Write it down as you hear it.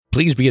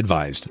Please be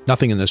advised,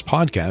 nothing in this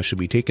podcast should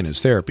be taken as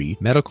therapy,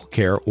 medical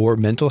care, or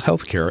mental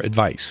health care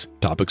advice.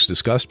 Topics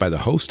discussed by the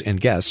host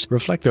and guests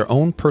reflect their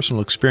own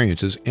personal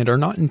experiences and are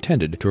not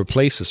intended to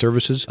replace the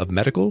services of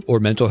medical or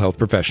mental health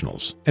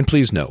professionals. And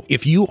please know,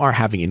 if you are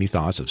having any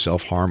thoughts of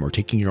self-harm or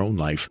taking your own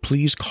life,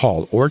 please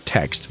call or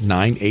text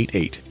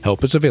 988.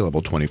 Help is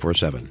available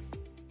 24/7.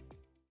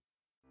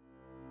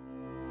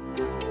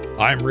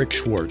 I'm Rick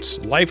Schwartz,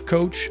 life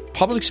coach,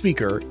 public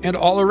speaker, and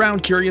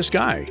all-around curious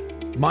guy.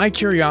 My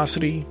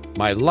curiosity,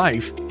 my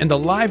life, and the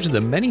lives of the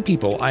many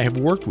people I have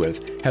worked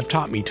with have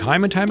taught me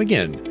time and time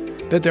again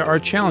that there are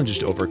challenges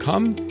to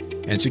overcome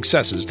and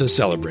successes to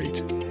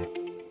celebrate.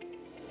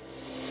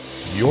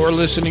 You're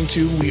listening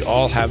to We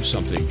All Have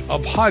Something, a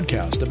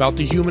podcast about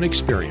the human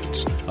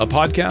experience, a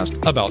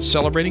podcast about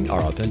celebrating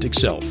our authentic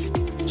self.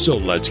 So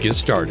let's get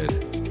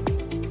started.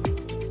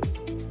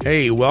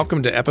 Hey,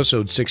 welcome to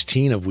episode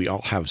 16 of We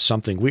All Have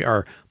Something. We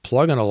are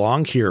plugging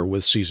along here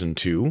with season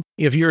 2.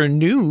 If you're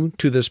new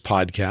to this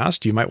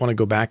podcast, you might want to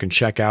go back and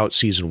check out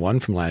season 1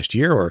 from last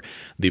year or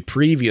the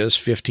previous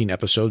 15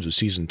 episodes of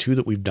season 2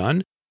 that we've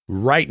done.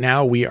 Right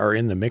now, we are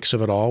in the mix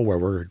of it all where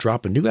we're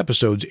dropping new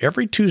episodes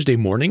every Tuesday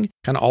morning,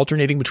 kind of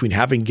alternating between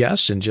having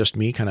guests and just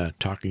me kind of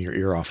talking your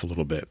ear off a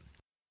little bit.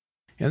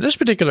 And this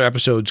particular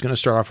episode is going to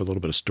start off with a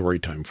little bit of story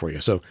time for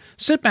you. So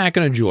sit back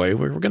and enjoy.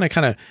 We're going to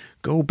kind of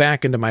go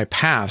back into my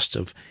past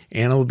of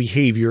animal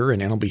behavior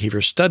and animal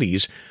behavior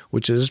studies,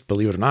 which is,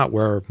 believe it or not,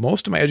 where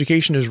most of my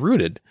education is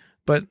rooted.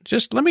 But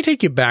just let me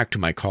take you back to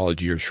my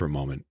college years for a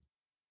moment.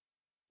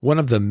 One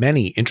of the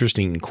many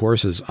interesting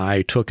courses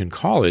I took in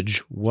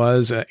college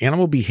was an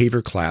animal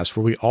behavior class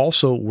where we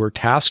also were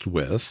tasked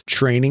with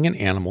training an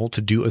animal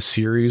to do a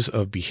series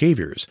of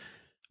behaviors.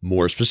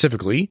 More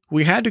specifically,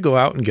 we had to go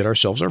out and get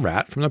ourselves a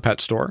rat from the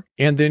pet store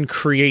and then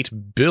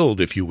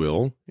build, if you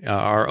will,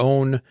 our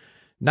own,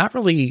 not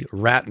really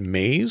rat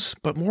maze,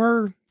 but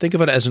more think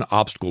of it as an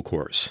obstacle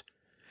course.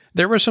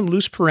 There were some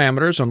loose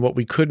parameters on what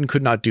we could and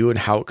could not do and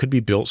how it could be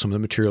built, some of the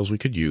materials we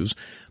could use,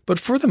 but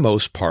for the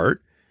most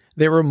part,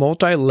 there were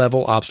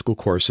multi-level obstacle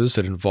courses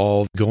that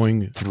involved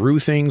going through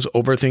things,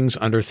 over things,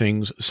 under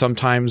things.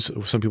 Sometimes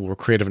some people were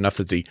creative enough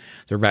that the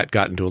rat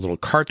got into a little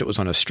cart that was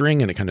on a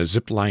string and it kind of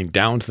zip lined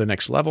down to the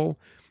next level.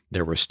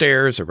 There were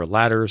stairs, there were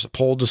ladders, a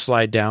pole to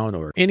slide down,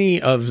 or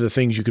any of the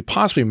things you could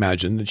possibly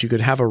imagine that you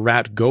could have a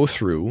rat go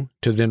through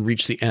to then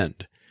reach the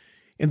end.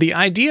 And the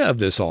idea of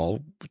this all,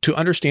 to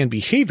understand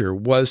behavior,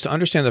 was to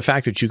understand the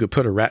fact that you could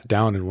put a rat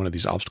down in one of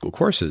these obstacle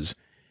courses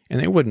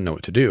and they wouldn't know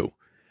what to do.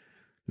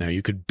 Now,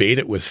 you could bait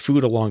it with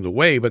food along the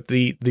way, but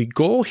the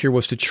goal here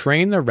was to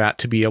train the rat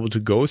to be able to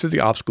go through the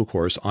obstacle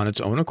course on its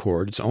own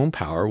accord, its own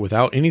power,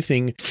 without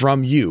anything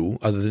from you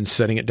other than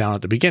setting it down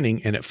at the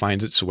beginning, and it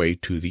finds its way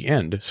to the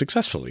end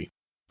successfully.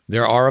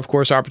 There are, of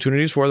course,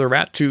 opportunities for the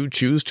rat to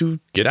choose to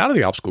get out of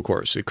the obstacle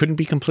course. It couldn't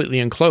be completely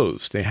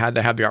enclosed. They had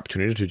to have the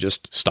opportunity to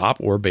just stop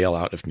or bail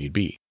out if need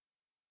be.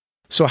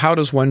 So how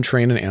does one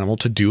train an animal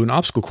to do an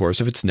obstacle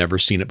course if it's never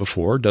seen it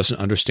before, doesn't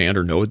understand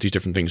or know what these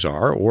different things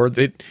are? Or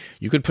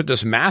you could put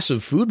this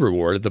massive food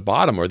reward at the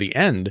bottom or the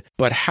end,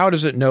 but how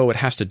does it know it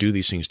has to do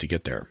these things to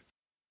get there?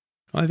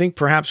 Well, I think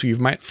perhaps you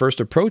might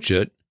first approach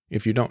it,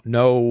 if you don't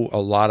know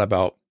a lot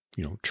about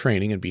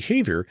training and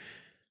behavior,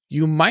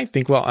 you might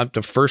think, well, at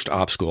the first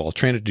obstacle, I'll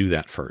train it to do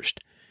that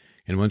first.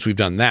 And once we've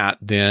done that,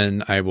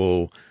 then I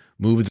will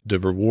move the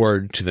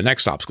reward to the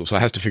next obstacle. So it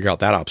has to figure out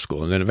that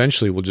obstacle. And then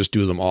eventually we'll just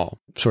do them all,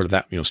 sort of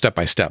that, step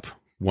by step,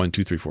 1,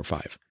 2, 3, 4,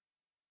 5.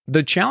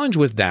 The challenge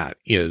with that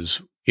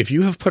is if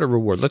you have put a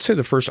reward, let's say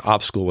the first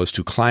obstacle was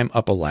to climb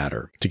up a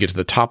ladder to get to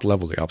the top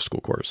level of the obstacle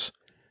course.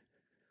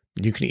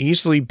 You can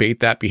easily bait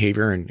that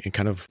behavior and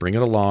kind of bring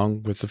it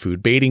along with the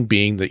food. Baiting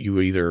being that you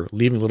either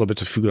leaving little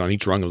bits of food on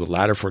each rung of the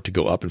ladder for it to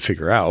go up and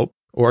figure out,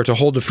 or to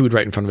hold the food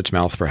right in front of its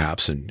mouth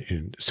perhaps,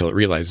 and so it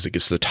realizes it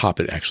gets to the top,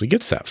 it actually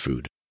gets that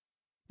food.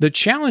 The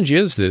challenge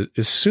is that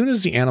as soon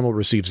as the animal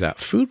receives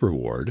that food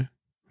reward,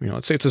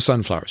 let's say it's a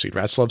sunflower seed.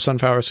 Rats love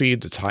sunflower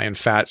seeds. It's high in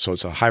fat, so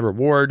it's a high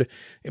reward,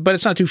 but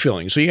it's not too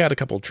filling. So you had a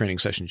couple of training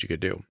sessions you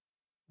could do.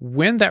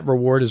 When that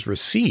reward is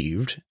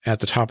received at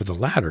the top of the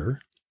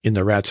ladder, in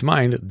the rat's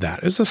mind,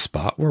 that is a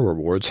spot where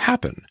rewards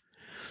happen.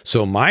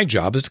 So my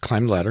job is to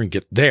climb the ladder and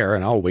get there,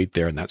 and I'll wait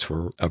there, and that's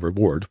where a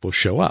reward will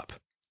show up.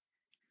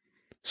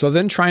 So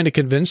then trying to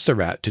convince the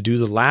rat to do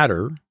the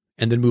ladder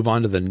and then move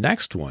on to the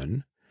next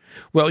one,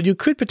 well, you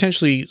could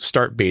potentially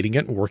start baiting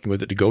it and working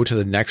with it to go to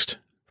the next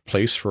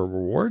place for a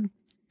reward.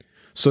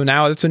 So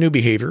now it's a new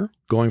behavior,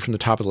 going from the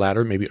top of the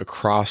ladder, maybe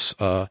across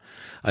a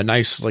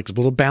nice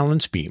little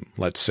balance beam,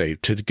 let's say,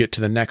 to get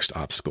to the next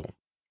obstacle.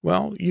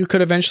 Well, you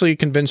could eventually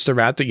convince the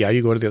rat that,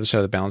 you go to the other side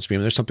of the balance beam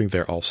and there's something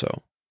there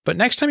also. But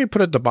next time you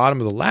put it at the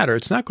bottom of the ladder,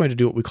 it's not going to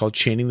do what we call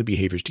chaining the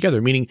behaviors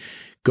together, meaning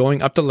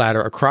going up the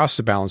ladder across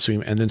the balance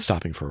beam and then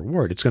stopping for a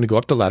reward. It's going to go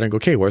up the ladder and go,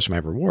 okay, where's my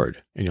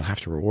reward? And you'll have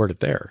to reward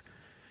it there.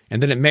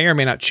 And then it may or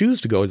may not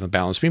choose to go to the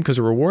balance beam because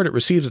the reward it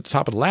receives at the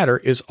top of the ladder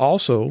is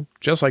also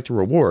just like the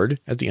reward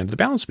at the end of the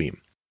balance beam.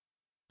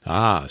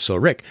 So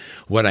Rick,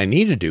 what I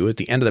need to do at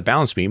the end of the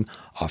balance beam,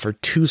 offer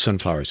 2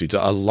 sunflower seeds,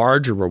 a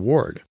larger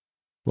reward.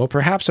 Well,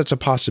 perhaps that's a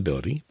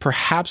possibility.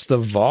 Perhaps the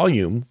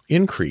volume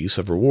increase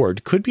of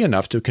reward could be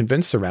enough to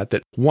convince the rat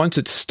that once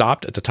it's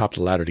stopped at the top of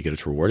the ladder to get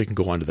its reward, it can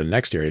go on to the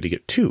next area to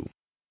get 2.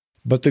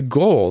 But the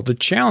goal, the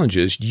challenge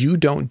is you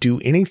don't do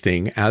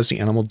anything as the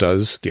animal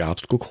does the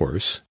obstacle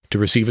course to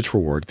receive its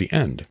reward at the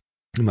end.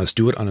 It must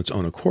do it on its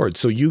own accord.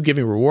 So you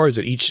giving rewards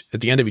at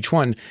the end of each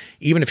one,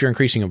 even if you're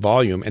increasing in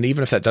volume, and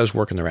even if that does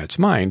work in the rat's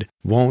mind,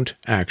 won't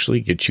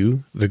actually get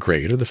you the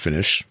grade or the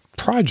finished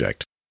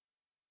project.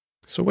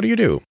 So what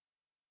do?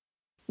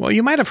 Well,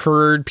 you might have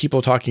heard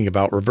people talking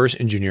about reverse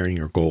engineering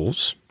your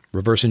goals,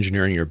 reverse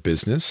engineering your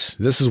business.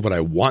 This is what I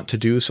want to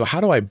do, so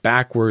how do I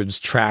backwards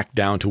track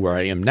down to where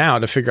I am now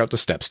to figure out the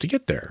steps to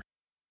get there?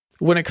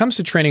 When it comes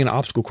to training an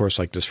obstacle course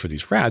like this for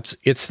these rats,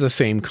 it's the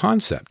same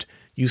concept.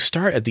 You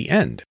start at the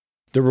end.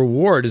 The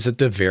reward is at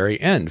the very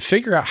end.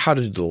 Figure out how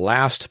to do the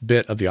last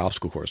bit of the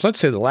obstacle course. Let's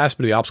say the last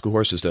bit of the obstacle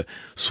course is to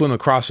swim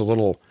across a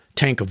little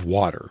tank of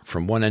water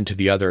from one end to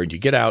the other, and you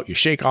get out, you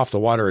shake off the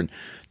water, and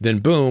then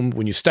boom,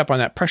 when you step on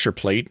that pressure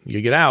plate, you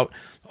get out,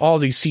 all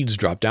these seeds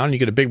drop down, and you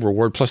get a big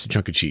reward plus a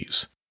chunk of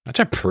cheese. That's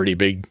a pretty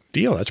big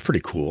deal. That's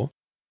pretty cool.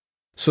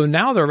 So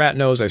now the rat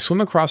knows I swim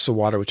across the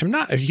water, which I'm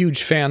not a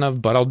huge fan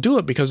of, but I'll do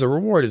it because the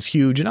reward is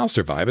huge and I'll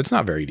survive. It's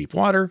not very deep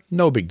water.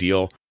 No big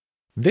deal.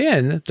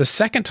 Then the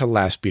second to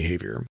last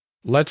behavior,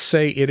 let's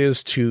say it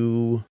is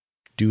to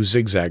do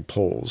zigzag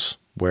poles,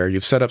 where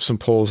you've set up some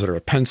poles that are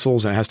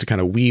pencils and it has to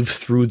kind of weave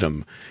through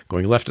them,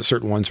 going left at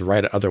certain ones,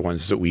 right at other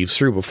ones that weaves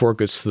through before it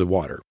gets to the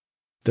water.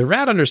 The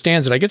rat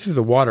understands that I get through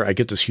the water, I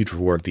get this huge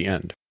reward at the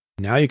end.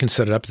 Now you can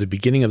set it up at the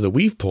beginning of the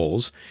weave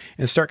poles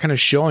and start kind of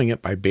showing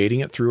it by baiting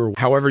it through, or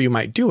however you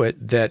might do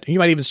it, that you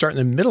might even start in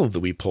the middle of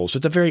the weave poles,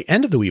 at the very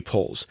end of the weave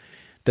poles,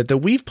 that the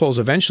weave poles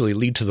eventually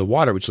lead to the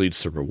water, which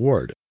leads to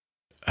reward.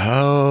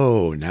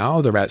 Oh, now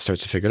the rat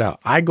starts to figure it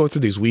out. I go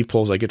through these weave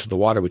poles, I get to the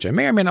water, which I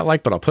may or may not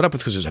like, but I'll put up with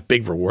because there's a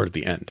big reward at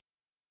the end.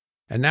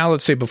 And now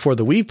let's say before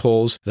the weave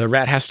poles, the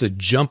rat has to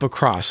jump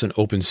across an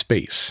open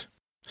space.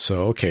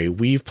 So, okay,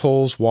 weave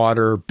poles,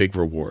 water, big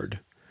reward.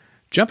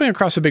 Jumping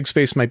across a big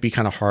space might be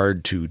kind of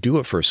hard to do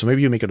at first, so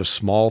maybe you make it a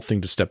small thing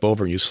to step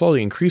over and you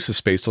slowly increase the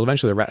space till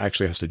eventually the rat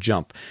actually has to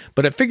jump.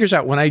 But it figures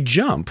out when I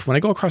jump, when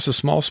I go across a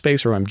small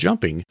space or I'm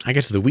jumping, I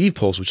get to the weave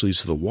poles, which leads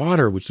to the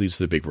water, which leads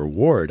to the big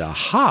reward.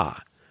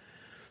 Aha!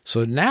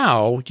 So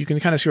now you can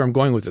kind of see where I'm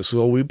going with this.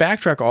 So we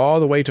backtrack all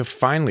the way to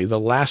finally the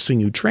last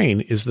thing you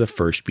train is the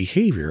first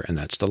behavior, and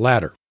that's the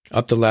ladder.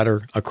 Up the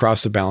ladder,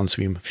 across the balance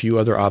beam, a few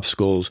other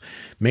obstacles,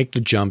 make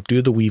the jump,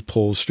 do the weave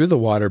poles, through the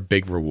water,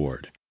 big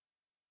reward.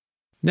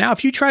 Now,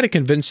 if you try to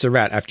convince the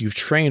rat after you've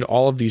trained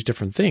all of these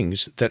different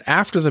things that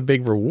after the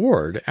big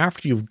reward,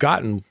 after you've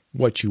gotten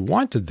what you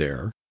wanted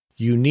there,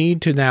 you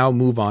need to now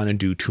move on and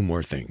do 2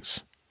 more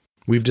things.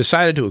 We've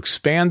decided to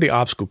expand the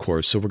obstacle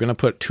course, so we're going to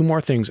put 2 more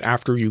things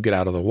after you get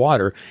out of the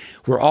water.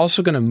 We're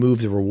also going to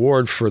move the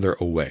reward further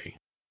away.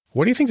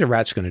 What do you think the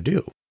rat's going to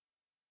do?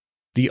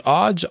 The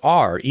odds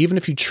are, even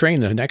if you train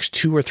the next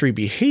 2 or 3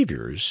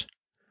 behaviors,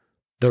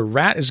 the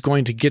rat is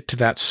going to get to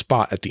that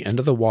spot at the end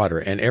of the water,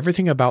 and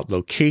everything about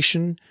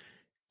location,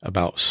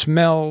 about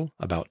smell,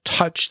 about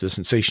touch, the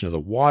sensation of the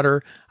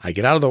water. I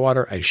get out of the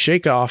water, I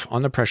shake off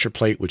on the pressure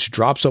plate, which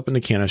drops open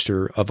the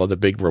canister of the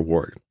big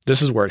reward.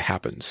 This is where it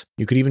happens.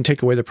 You could even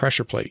take away the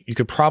pressure plate. You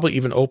could probably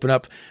even open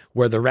up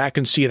where the rat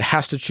can see it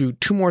has to chew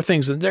 2 more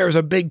things, and there's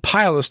a big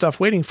pile of stuff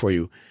waiting for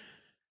you.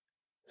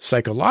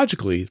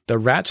 Psychologically, the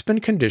rat's been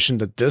conditioned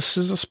that this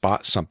is a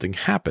spot something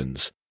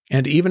happens.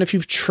 And even if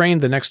you've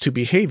trained the next 2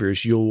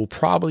 behaviors, you'll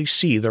probably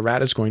see the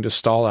rat is going to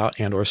stall out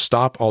and or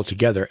stop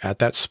altogether at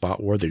that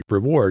spot where the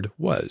reward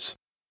was.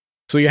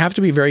 So you have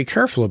to be very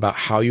careful about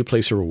how you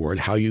place a reward,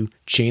 how you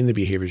chain the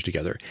behaviors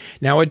together.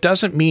 Now, it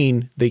doesn't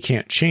mean they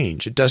can't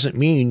change. It doesn't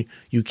mean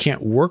you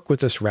can't work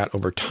with this rat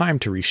over time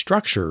to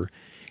restructure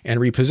and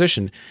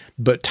reposition.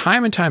 But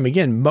time and time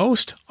again,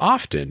 most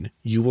often,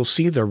 you will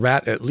see the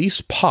rat at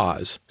least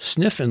pause,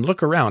 sniff and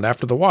look around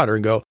after the water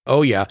and go,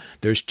 oh yeah,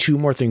 there's 2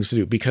 more things to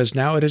do, because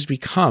now it has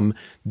become,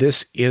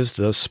 this is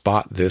the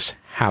spot this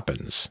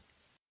happens.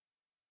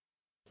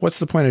 What's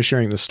the point of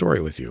sharing this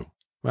story with you?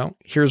 Well,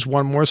 here's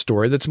one more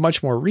story that's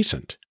much more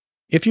recent.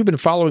 If you've been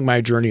following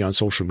my journey on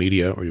social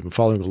media, or you've been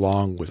following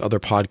along with other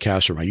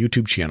podcasts or my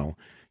YouTube channel,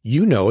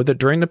 you know that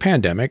during the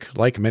pandemic,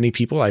 like many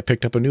people, I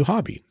picked up a new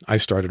hobby. I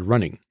started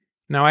running.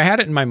 Now, I had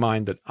it in my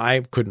mind that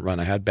I couldn't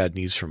run. I had bad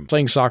knees from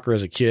playing soccer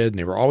as a kid, and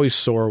they were always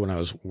sore when I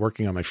was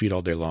working on my feet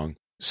all day long.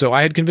 So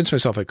I had convinced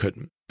myself I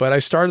couldn't. But I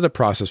started the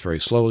process very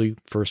slowly.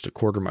 First a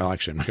quarter mile,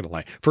 actually, I'm not going to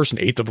lie, first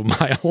 1/8 of a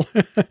mile.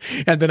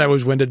 And then I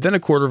was winded, then a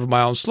quarter of a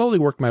mile, and slowly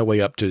worked my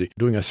way up to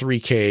doing a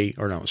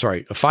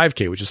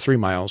 5K, which is 3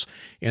 miles.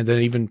 And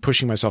then even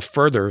pushing myself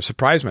further,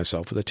 surprised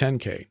myself with a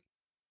 10K.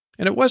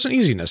 And it wasn't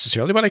easy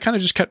necessarily, but I kind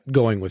of just kept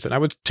going with it. I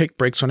would take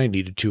breaks when I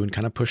needed to and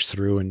kind of push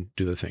through and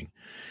do the thing.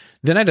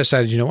 Then I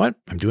decided, you know what?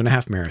 I'm doing a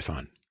half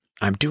marathon.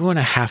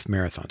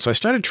 So I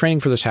started training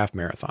for this half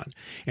marathon.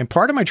 And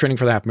part of my training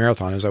for the half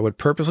marathon is I would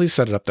purposely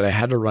set it up that I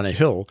had to run a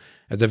hill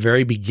at the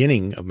very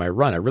beginning of my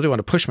run. I really want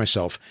to push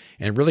myself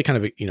and really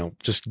kind of,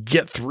 just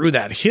get through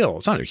that hill.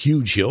 It's not a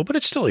huge hill, but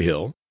it's still a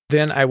hill.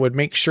 then I would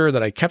make sure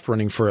that I kept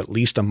running for at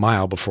least a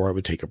mile before I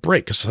would take a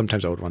break, because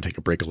sometimes I would want to take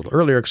a break a little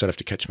earlier because I'd have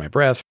to catch my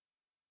breath.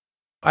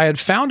 I had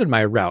found in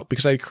my route,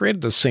 because I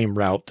created the same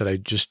route that I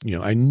just,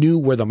 I knew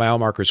where the mile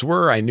markers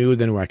were. I knew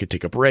then where I could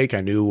take a break.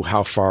 I knew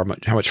how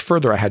much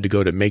further I had to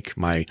go to make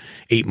my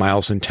 8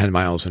 miles and 10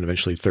 miles and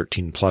eventually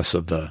 13 plus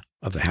of the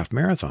half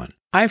marathon.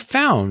 I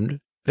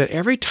found that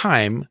every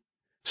time,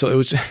 so it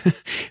was,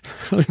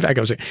 back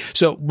I was saying,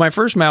 so my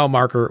first mile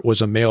marker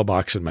was a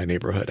mailbox in my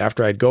neighborhood.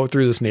 After I'd go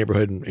through this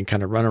neighborhood and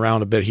kind of run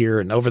around a bit here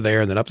and over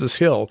there and then up this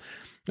hill,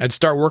 I'd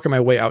start working my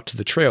way out to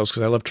the trails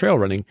because I love trail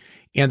running.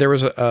 And there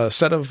was a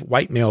set of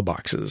white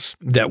mailboxes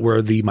that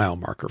were the mile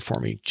marker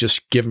for me,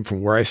 just given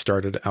from where I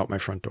started out my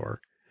front door.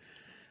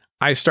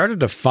 I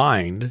started to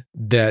find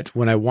that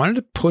when I wanted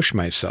to push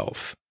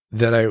myself,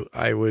 that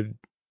I would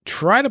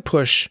try to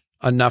push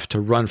enough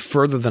to run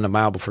further than a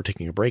mile before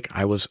taking a break.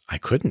 I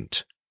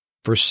couldn't.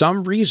 For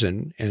some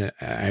reason, and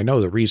I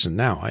know the reason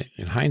now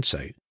in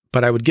hindsight,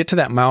 but I would get to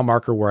that mile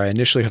marker where I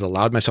initially had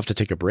allowed myself to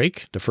take a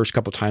break. The first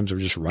couple of times I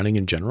was just running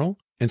in general.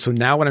 And so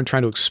now when I'm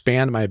trying to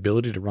expand my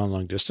ability to run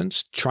long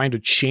distance, trying to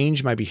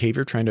change my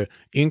behavior, trying to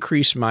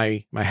increase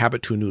my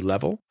habit to a new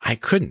level, I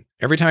couldn't.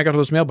 Every time I got to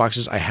those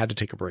mailboxes, I had to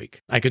take a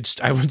break. I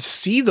would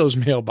see those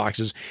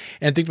mailboxes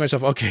and think to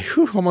myself, okay,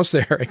 almost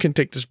there. I can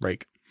take this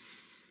break.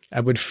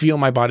 I would feel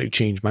my body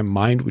change. My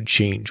mind would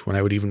change when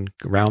I would even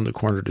round the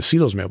corner to see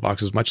those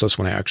mailboxes, much less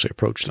when I actually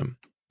approached them.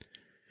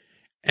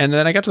 And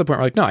then I got to the point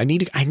where I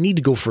need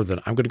to go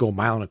further. I'm going to go a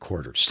mile and a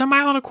quarter. Just a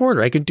mile and a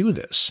quarter. I could do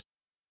this.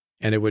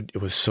 And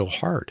it was so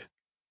hard.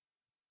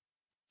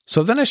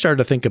 So then I started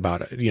to think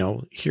about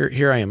it.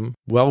 Here I am,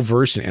 well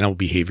versed in animal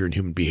behavior and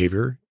human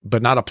behavior,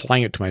 but not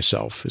applying it to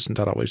myself. Isn't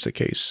that always the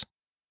case?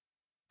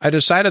 I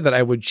decided that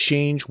I would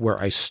change where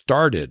I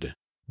started,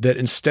 that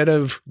instead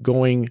of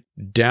going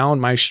down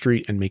my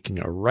street and making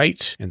a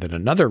right and then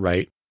another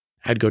right,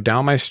 I'd go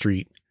down my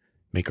street,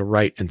 make a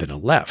right and then a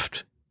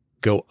left.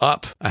 Go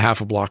up a half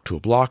a block to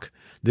a block,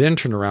 then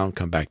turn around,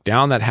 come back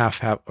down that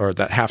half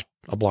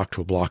a block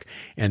to a block,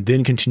 and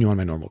then continue on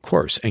my normal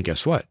course. And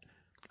guess what?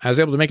 I was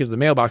able to make it to the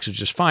mailboxes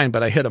just fine,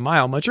 but I hit a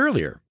mile much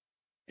earlier.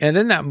 And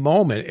in that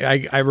moment, I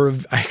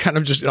kind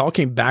of just, it all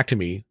came back to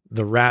me,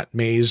 the rat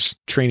maze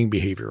training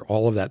behavior,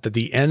 all of that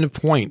the end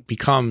point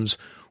becomes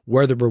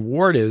where the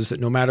reward is,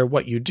 that no matter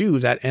what you do,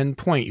 that end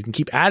point, you can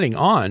keep adding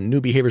on new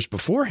behaviors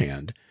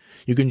beforehand.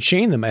 You can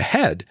chain them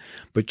ahead,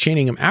 but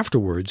chaining them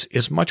afterwards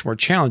is much more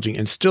challenging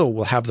and still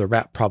will have the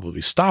rat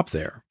probably stop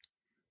there.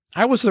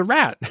 I was the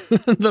rat.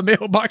 The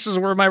mailboxes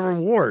were my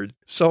reward.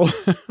 So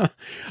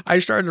I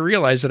started to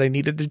realize that I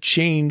needed to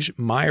change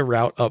my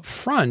route up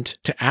front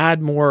to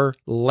add more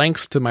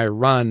length to my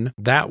run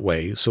that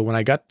way. So when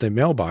I got the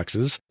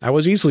mailboxes, I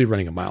was easily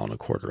running a mile and a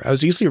quarter. I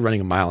was easily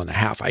running a mile and a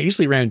half. I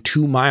easily ran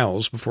 2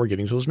 miles before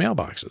getting to those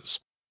mailboxes.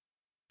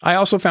 I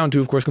also found,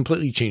 too, of course,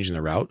 completely changing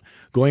the route,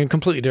 going in a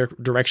completely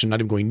direction, not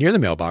even going near the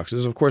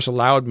mailboxes, of course,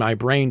 allowed my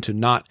brain to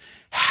not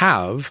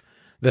have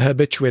the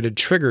habituated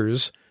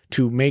triggers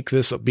to make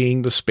this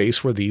being the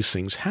space where these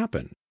things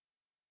happen.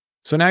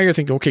 So now you're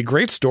thinking, okay,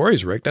 great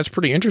stories, Rick. That's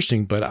pretty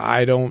interesting, but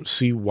I don't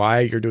see why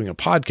you're doing a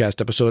podcast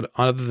episode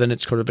other than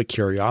it's sort of a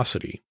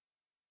curiosity.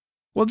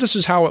 Well, this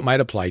is how it might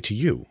apply to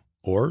you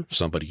or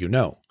somebody you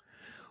know.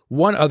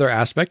 One other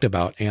aspect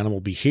about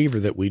animal behavior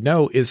that we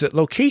know is that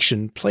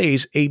location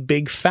plays a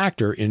big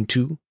factor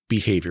into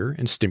behavior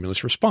and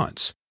stimulus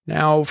response.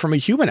 Now, from a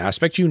human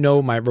aspect,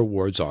 my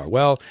rewards are,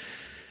 well,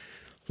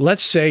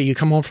 let's say you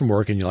come home from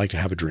work and you like to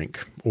have a drink,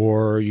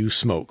 or you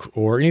smoke,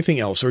 or anything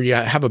else, or you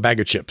have a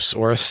bag of chips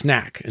or a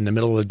snack in the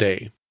middle of the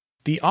day.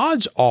 The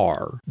odds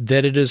are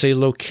that it is a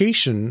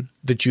location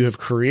that you have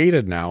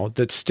created now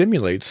that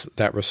stimulates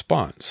that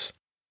response.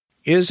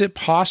 Is it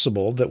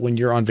possible that when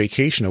you're on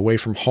vacation, away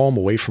from home,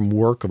 away from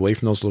work, away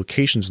from those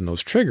locations and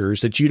those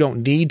triggers, that you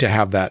don't need to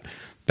have that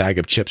bag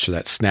of chips or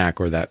that snack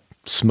or that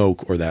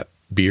smoke or that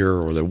beer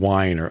or the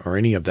wine or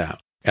any of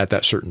that at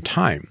that certain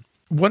time?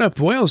 What it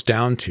boils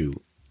down to,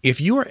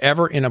 if you are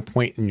ever in a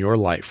point in your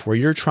life where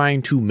you're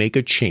trying to make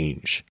a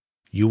change,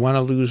 you want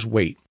to lose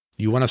weight,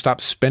 you want to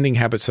stop spending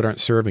habits that aren't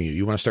serving you,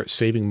 you want to start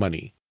saving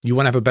money, you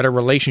want to have a better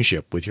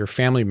relationship with your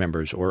family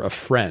members or a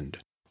friend,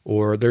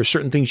 or there's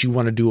certain things you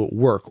want to do at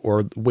work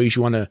or ways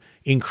you want to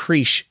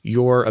increase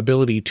your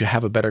ability to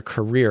have a better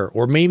career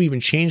or maybe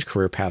even change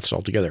career paths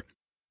altogether.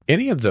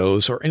 Any of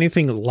those or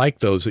anything like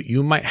those that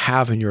you might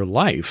have in your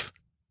life,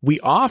 we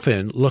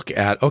often look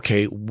at,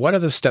 okay, what are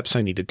the steps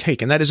I need to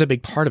take? And that is a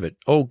big part of it.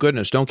 Oh,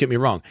 goodness, don't get me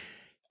wrong.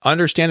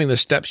 Understanding the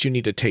steps you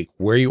need to take,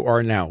 where you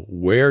are now,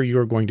 where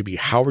you're going to be,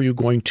 how are you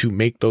going to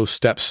make those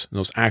steps,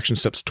 those action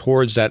steps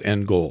towards that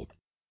end goal?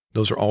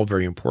 Those are all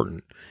very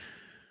important.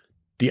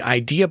 The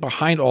idea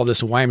behind all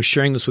this and why I'm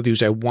sharing this with you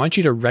is I want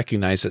you to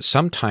recognize that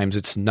sometimes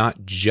it's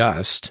not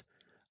just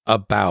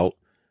about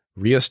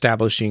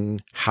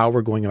reestablishing how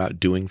we're going about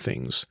doing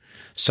things.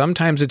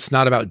 Sometimes it's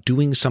not about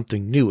doing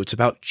something new. It's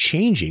about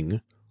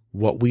changing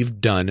what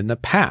we've done in the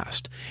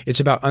past.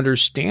 It's about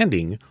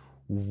understanding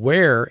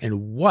where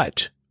and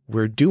what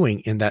we're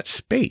doing in that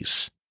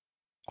space.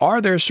 Are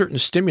there certain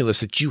stimulus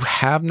that you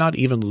have not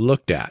even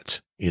looked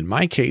at? In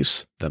my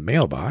case, the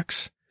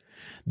mailbox,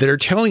 that are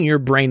telling your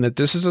brain that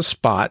this is a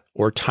spot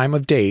or time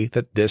of day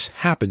that this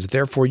happens.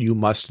 Therefore, you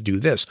must do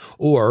this,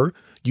 or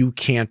you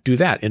can't do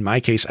that. In my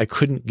case, I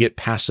couldn't get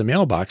past the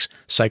mailbox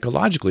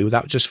psychologically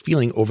without just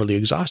feeling overly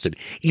exhausted,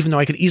 even though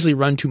I could easily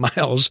run 2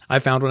 miles, I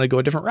found when I go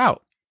a different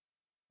route.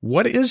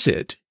 What is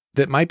it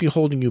that might be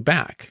holding you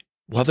back?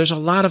 Well, there's a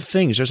lot of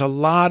things. There's a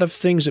lot of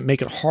things that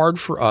make it hard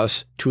for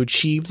us to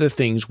achieve the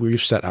things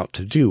we've set out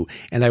to do.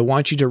 And I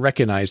want you to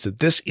recognize that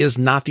this is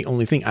not the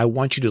only thing. I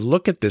want you to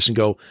look at this and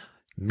go,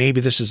 maybe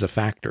this is a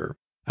factor.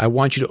 I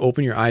want you to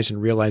open your eyes and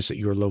realize that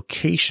your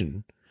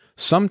location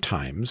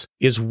sometimes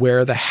is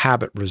where the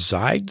habit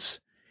resides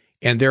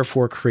and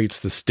therefore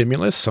creates the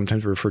stimulus,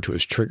 sometimes referred to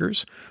as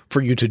triggers,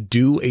 for you to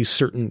do a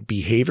certain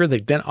behavior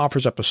that then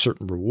offers up a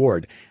certain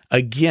reward.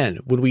 Again,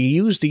 when we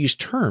use these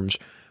terms,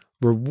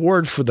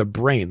 reward for the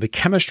brain, the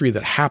chemistry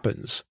that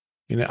happens.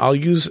 I'll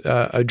use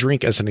a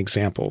drink as an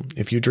example.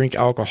 If you drink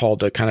alcohol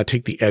to kind of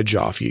take the edge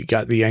off, you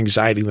got the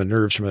anxiety and the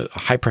nerves from a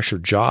high-pressure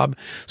job.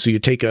 So you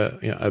take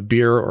a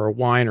beer or a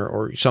wine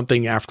or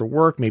something after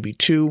work, maybe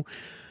 2,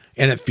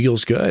 and it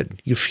feels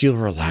good. You feel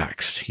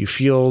relaxed. You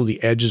feel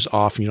the edges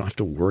off and you don't have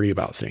to worry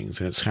about things.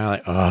 And it's kind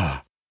of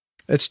like,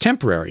 it's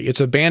temporary. It's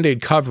a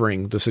Band-Aid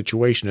covering the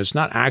situation. It's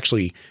not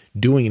actually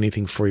doing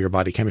anything for your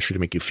body chemistry to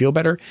make you feel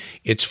better.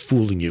 It's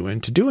fooling you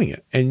into doing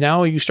it. And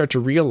now you start to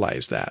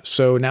realize that.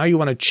 So now you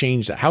want to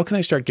change that. How can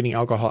I start getting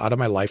alcohol out of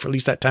my life, or at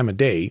least that time of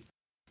day?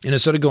 And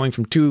instead of going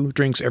from 2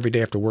 drinks every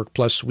day after work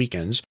plus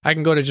weekends, I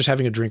can go to just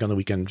having a drink on the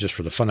weekend just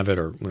for the fun of it,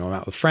 or I'm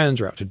out with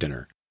friends or out to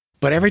dinner.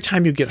 But every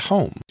time you get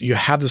home, you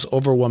have this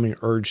overwhelming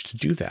urge to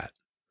do that.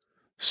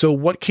 So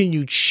what can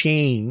you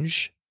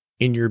change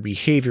in your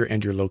behavior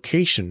and your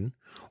location,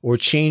 or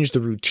change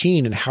the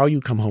routine and how you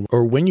come home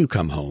or when you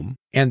come home,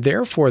 and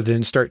therefore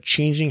then start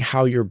changing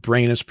how your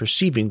brain is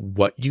perceiving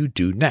what you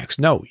do next?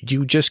 No,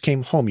 you just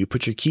came home. You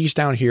put your keys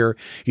down here.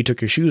 You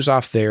took your shoes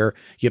off there.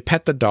 You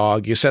pet the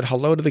dog. You said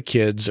hello to the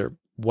kids, or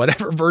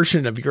whatever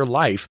version of your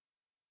life.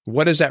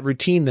 What is that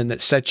routine then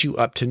that sets you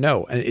up to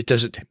know? And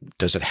does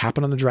it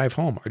happen on the drive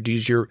home? Or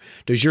does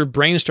your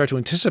brain start to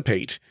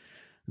anticipate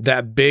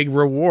that big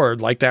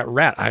reward, like that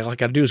rat? All I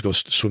got to do is go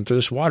swim through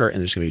this water and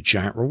there's going to be a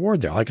giant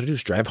reward there. All I got to do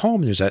is drive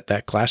home and there's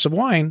that glass of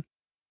wine.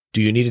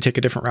 Do you need to take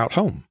a different route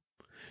home?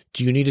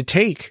 Do you need to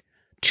take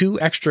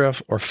 2 extra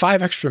or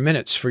 5 extra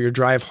minutes for your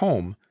drive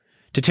home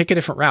to take a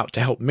different route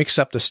to help mix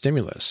up the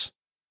stimulus?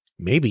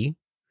 Maybe.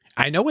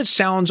 I know it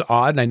sounds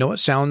odd and I know it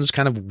sounds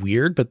kind of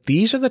weird, but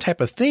these are the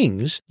type of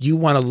things you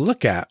want to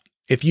look at.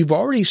 If you've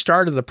already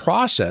started the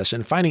process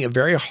and finding it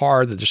very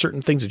hard that there's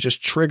certain things that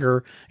just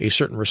trigger a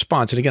certain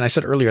response. And again, I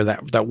said earlier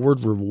that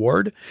word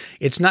reward,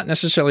 it's not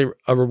necessarily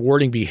a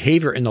rewarding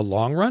behavior in the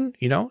long run.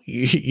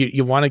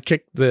 You want to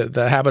kick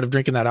the habit of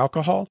drinking that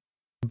alcohol.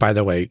 By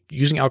the way,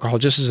 using alcohol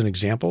just as an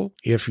example,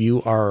 if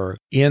you are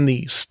in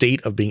the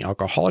state of being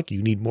alcoholic,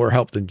 you need more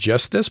help than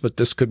just this, but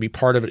this could be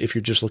part of it if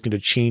you're just looking to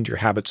change your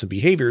habits and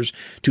behaviors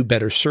to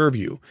better serve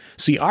you.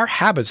 See, our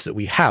habits that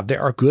we have,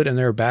 there are good and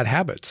there are bad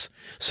habits.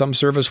 Some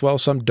serve us well,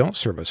 some don't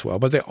serve us well,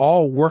 but they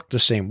all work the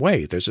same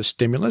way. There's a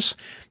stimulus,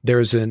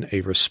 there's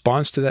a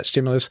response to that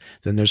stimulus,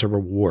 then there's a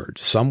reward.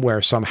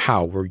 Somewhere,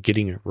 somehow, we're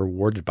getting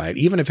rewarded by it.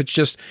 Even if it's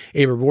just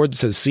a reward that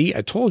says, see,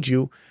 I told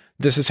you,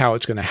 this is how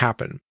it's going to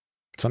happen.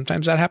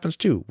 Sometimes that happens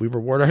too. We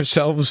reward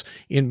ourselves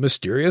in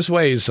mysterious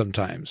ways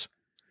sometimes.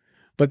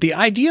 But the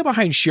idea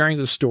behind sharing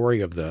the story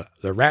of the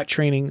rat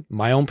training,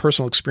 my own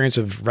personal experience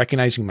of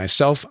recognizing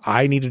myself,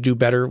 I need to do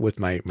better with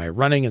my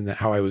running and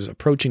how I was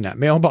approaching that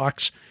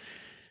mailbox.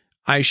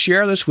 I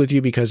share this with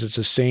you because it's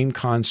the same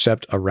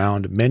concept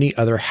around many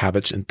other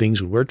habits and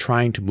things when we're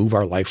trying to move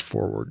our life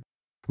forward,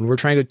 when we're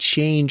trying to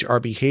change our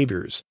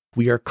behaviors.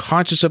 We are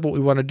conscious of what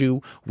we want to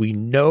do. We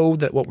know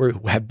that what we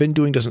have been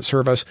doing doesn't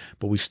serve us,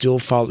 but we still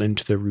fall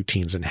into the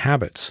routines and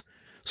habits.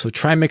 So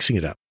try mixing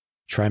it up.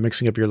 Try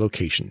mixing up your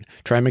location.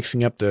 Try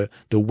mixing up the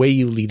way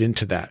you lead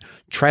into that.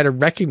 Try to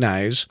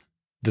recognize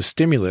the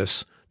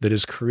stimulus that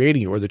is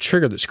creating you, or the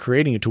trigger that's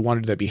creating you to want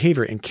to do that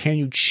behavior. And can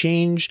you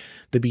change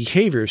the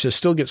behaviors to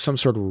still get some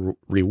sort of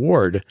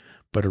reward,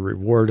 but a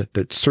reward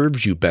that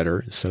serves you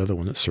better instead of the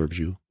one that serves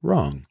you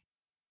wrong?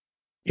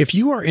 If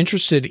you are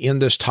interested in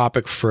this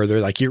topic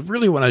further, like you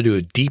really want to do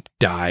a deep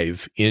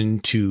dive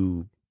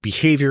into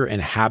behavior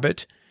and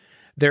habit,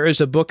 there is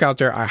a book out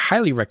there I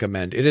highly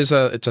recommend. It's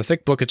a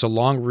thick book. It's a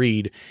long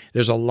read.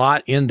 There's a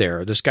lot in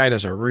there. This guy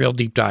does a real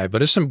deep dive,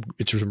 but it's some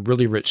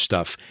really rich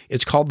stuff.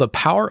 It's called The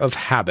Power of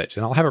Habit,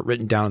 and I'll have it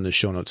written down in the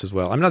show notes as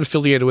well. I'm not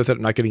affiliated with it.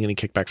 I'm not getting any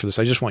kickback for this.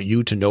 I just want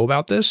you to know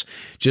about this,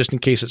 just in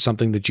case it's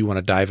something that you want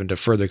to dive into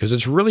further, because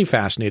it's really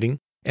fascinating.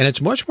 And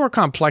it's much more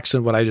complex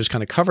than what I just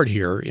kind of covered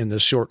here in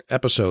this short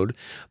episode,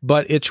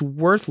 but it's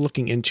worth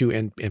looking into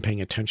and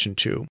paying attention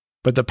to.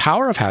 But The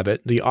Power of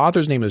Habit, the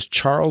author's name is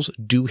Charles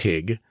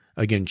Duhigg.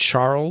 Again,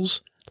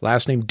 Charles,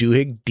 last name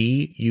Duhigg,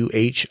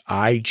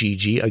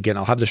 D-U-H-I-G-G. Again,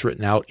 I'll have this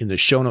written out in the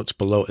show notes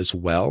below as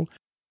well.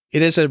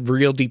 It is a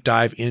real deep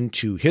dive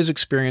into his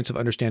experience of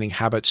understanding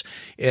habits.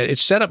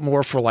 It's set up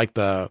more for like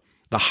the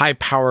the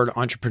high-powered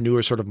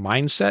entrepreneur sort of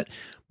mindset,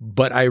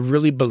 but I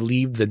really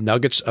believe the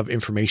nuggets of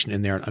information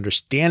in there and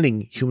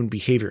understanding human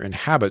behavior and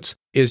habits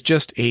is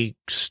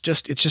it's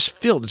just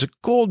filled. It's a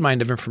gold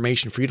mine of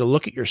information for you to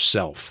look at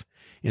yourself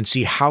and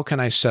see, how can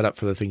I set up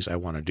for the things I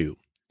want to do?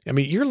 I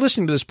mean, you're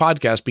listening to this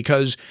podcast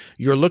because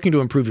you're looking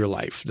to improve your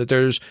life, that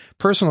there's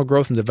personal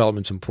growth and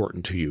development is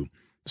important to you.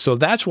 So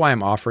that's why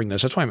I'm offering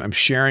this. That's why I'm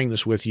sharing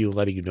this with you,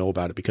 letting you know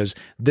about it, because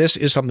this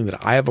is something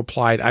that I have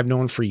applied. I've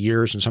known for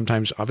years. And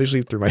sometimes,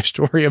 obviously, through my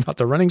story about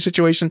the running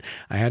situation,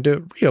 I had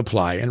to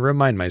reapply and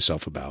remind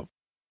myself about.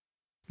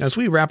 As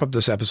we wrap up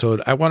this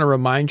episode, I want to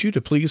remind you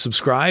to please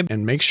subscribe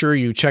and make sure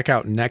you check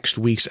out next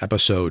week's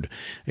episode,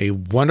 a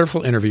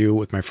wonderful interview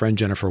with my friend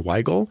Jennifer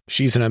Weigel.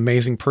 She's an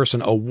amazing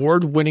person,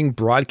 award-winning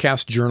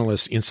broadcast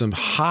journalist in some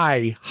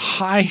high-profile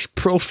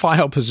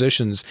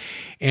positions,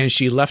 and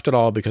she left it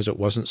all because it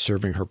wasn't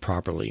serving her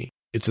properly.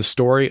 It's a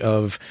story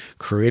of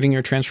creating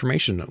your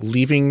transformation,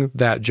 leaving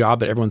that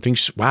job that everyone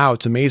thinks, wow,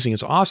 it's amazing,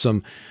 it's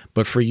awesome,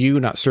 but for you,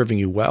 not serving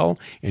you well,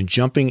 and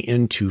jumping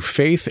into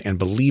faith and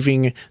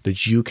believing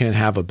that you can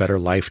have a better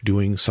life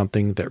doing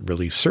something that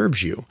really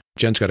serves you.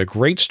 Jen's got a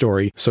great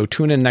story, so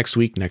tune in next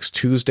week, next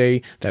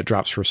Tuesday. That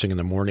drops first thing in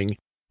the morning.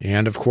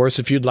 And of course,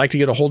 if you'd like to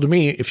get a hold of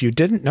me, if you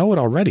didn't know it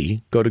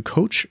already, go to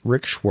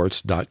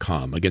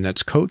CoachRickSchwartz.com. Again,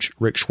 that's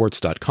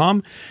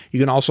CoachRickSchwartz.com. You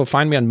can also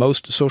find me on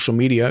most social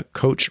media,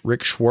 Coach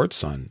Rick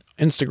Schwartz, on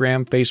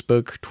Instagram,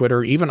 Facebook,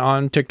 Twitter, even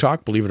on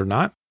TikTok, believe it or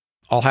not.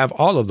 I'll have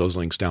all of those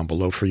links down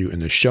below for you in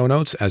the show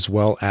notes, as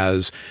well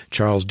as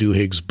Charles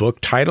Duhigg's book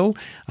title.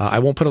 I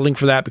won't put a link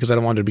for that because I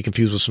don't want it to be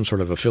confused with some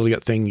sort of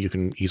affiliate thing. You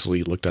can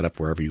easily look that up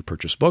wherever you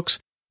purchase books.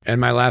 And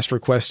my last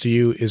request to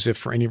you is, if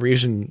for any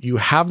reason you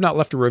have not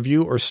left a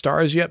review or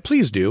stars yet,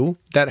 please do.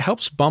 That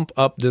helps bump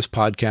up this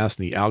podcast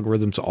and the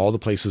algorithms to all the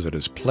places it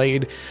is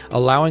played,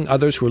 allowing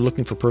others who are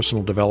looking for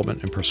personal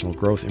development and personal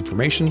growth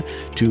information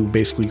to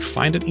basically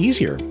find it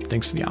easier,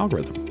 thanks to the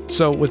algorithm.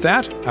 So with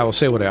that, I will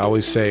say what I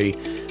always say.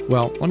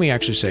 Well, let me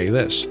actually say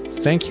this.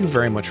 Thank you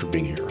very much for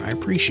being here. I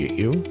appreciate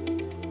you.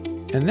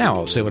 And now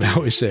I'll say what I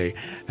always say.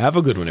 Have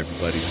a good one,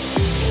 everybody.